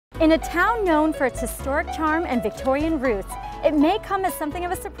In a town known for its historic charm and Victorian roots, it may come as something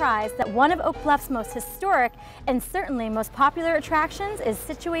of a surprise that one of Oak Bluffs' most historic and certainly most popular attractions is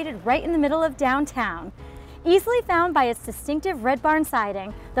situated right in the middle of downtown. Easily found by its distinctive red barn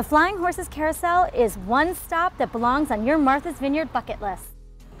siding, the Flying Horses Carousel is one stop that belongs on your Martha's Vineyard bucket list.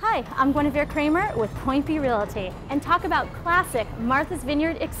 Hi, I'm Guinevere Cramer with Point B Realty and talk about classic Martha's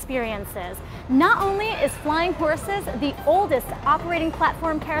Vineyard experiences. Not only is Flying Horses the oldest operating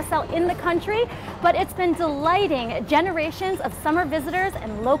platform carousel in the country, but it's been delighting generations of summer visitors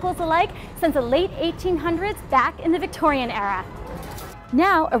and locals alike since the late 1800s back in the Victorian era.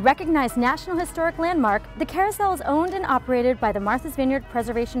 Now a recognized National Historic Landmark, the carousel is owned and operated by the Martha's Vineyard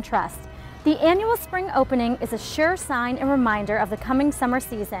Preservation Trust. The annual spring opening is a sure sign and reminder of the coming summer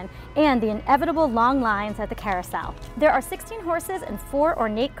season and the inevitable long lines at the carousel. There are 16 horses and 4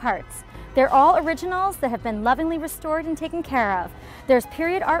 ornate carts. They're all originals that have been lovingly restored and taken care of. There's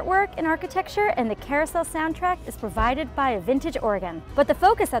period artwork and architecture, and the carousel soundtrack is provided by a vintage organ. But the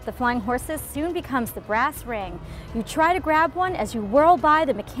focus at the Flying Horses soon becomes the brass ring. You try to grab one as you whirl by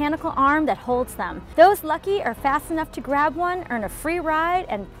the mechanical arm that holds them. Those lucky or fast enough to grab one earn a free ride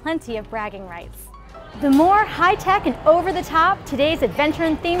and plenty of bragging rights. The more high-tech and over-the-top today's adventure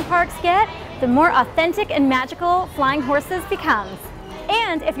and theme parks get, the more authentic and magical Flying Horses becomes.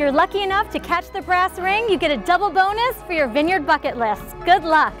 And if you're lucky enough to catch the brass ring, you get a double bonus for your Vineyard bucket list. Good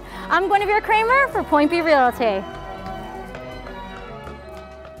luck! I'm Guinevere Cramer for Point B Realty.